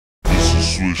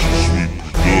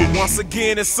Once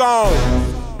again, it's on.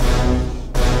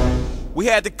 We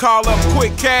had to call up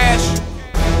Kwik Cash.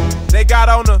 They got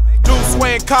on the deuce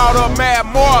way and called up Mad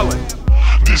Marlon.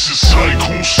 This is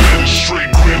Tycoon, standing straight,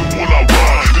 grin when I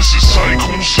ride. This is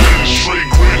Tycoon, standing straight,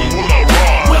 grin when I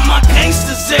ride. Where my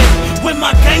gangsters at? Where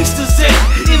my gangsters at?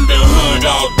 In the hood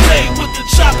all day with the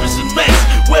choppers and max.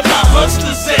 Where my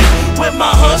hustlers at? Where my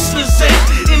hustlers at?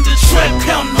 In the trap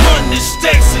counting hundred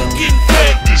stacks and getting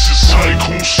fed. This is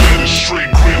Tycoon, standing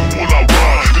straight, grin when I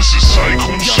ride. This is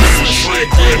Tycoon, standing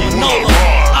straight, grin when I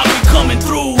ride. I be coming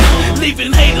through,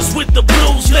 leaving haters with the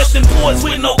blues, left them boys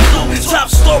with no clue.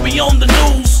 Top story on the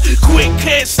news. Kwik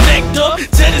Cash stacked up,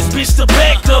 tell this bitch to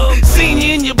back up. Seen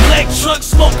you in your black truck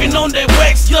smoking on that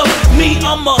wax. Yo, me,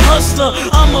 I'm a hustler,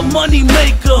 I'm a money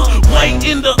maker. White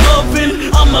in the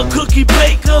oven, I'm a cookie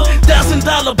baker.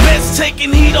 $1,000 bets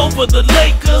taking heat over the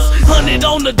Lakers. 100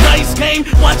 on the dice game,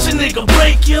 watch a nigga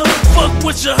break you. Fuck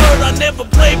what you heard, I never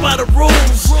play by the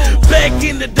rules. Back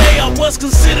in the day, I was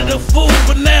considered a fool,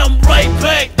 but now I'm right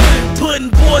back, putting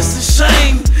boys to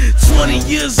shame. 20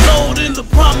 years old in the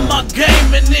prime of my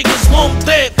game, and niggas want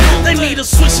that. They need a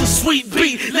switch and sweet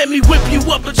beat. Let me whip you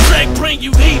up a track, bring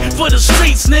you heat for the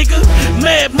streets, nigga.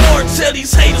 Mad Mark, tell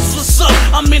these haters what's up.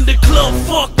 I'm in the club,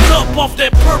 fucked up off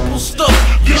that purple stuff.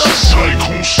 This is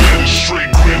Tycoon, standing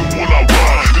straight, grin when I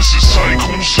ride. This is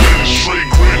Tycoon, standing straight,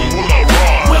 grin when I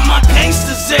ride. Where my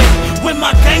gangsters at? Where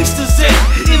my gangsters at?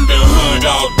 In the hood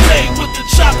all day with the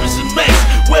choppers and max.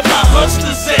 Where my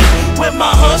hustlers at? Where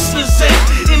my hustlers at?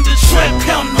 In the trap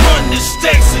counting hundred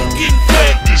stacks and getting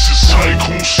fed. This is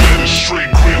Tycoon, standing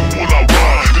straight, grin when I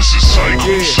ride. This is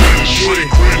Tycoon, standing straight,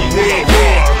 grin when I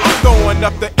ride. I'm throwing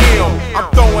up the M, I'm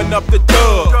throwing up the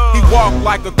dub. He walk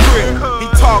like a crip, he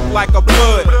talk like a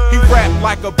blood. He rap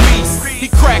like a beast, he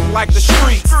crack like the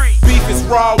streets. Beef is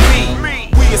raw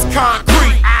meat, we is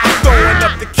concrete. I'm throwing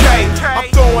up the K, I'm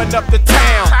throwing up the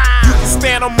town. You can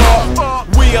stand them up,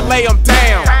 we'll lay them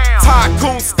down.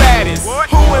 Tycoon status,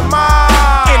 who am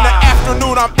I? In the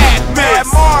afternoon I'm at Mad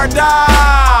Marlon.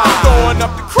 I'm throwing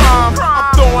up the crime,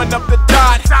 I'm throwing up the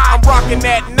dot. I'm rocking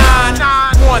that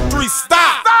 913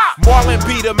 stop. Marlon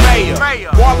be the mayor,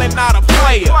 Marlon not a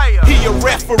player. He a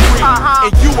referee,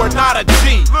 and you are not a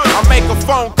G. I make a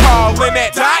phone call in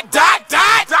that dot, dot,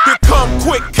 dot. Here come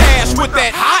Kwik Cash with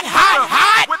that hot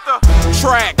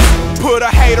track. Put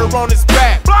a hater on his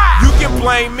back. You can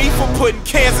blame me for putting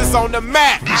Kansas on the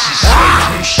map. This is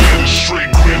Tycoon, standing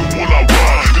straight, grin when I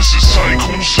ride. This is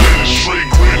Tycoon, standing straight,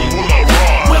 grin when I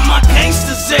ride. Where my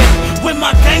gangsters at? Where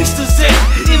my gangsters at?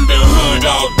 In the hood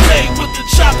all day with the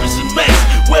choppers and max.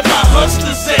 Where my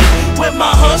hustlers at? Where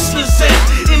my hustlers at?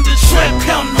 In the trap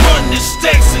counting hundred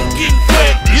stacks and getting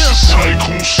fed. This is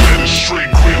Tycoon, standing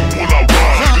straight, grin when I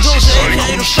ride. This is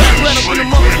Tycoon, standing straight, grin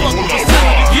when I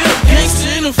ride. Yeah, gangster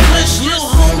in the flesh, little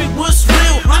homie, what's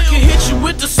real? I can hit you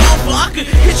with the sulfur, I can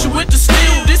hit you with the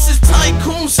steel. This is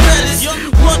Tycoon status,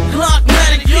 what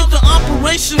Glockmatic. Keep the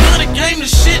operation of the game, the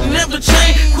shit never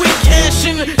change. Kwik Cash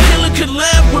in the killer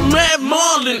collab with Mad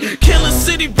Marlon. Killer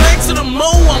city back to the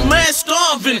mo, I'm mad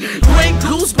starving. Great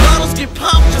goose bottles get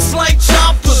popped just like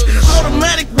choppers.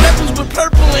 Automatic weapons with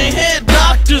purple and head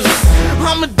doctors.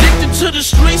 I'm addicted to the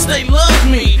streets, they love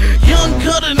me. Young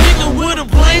gutter nigga with a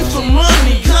brain for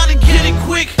money. Gotta get it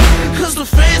quick, cause the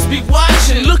fans be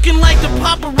watching. Looking like the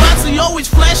paparazzi, always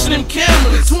flashing them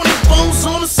cameras. 24's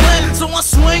on the slant, so I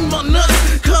swing my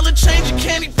nuts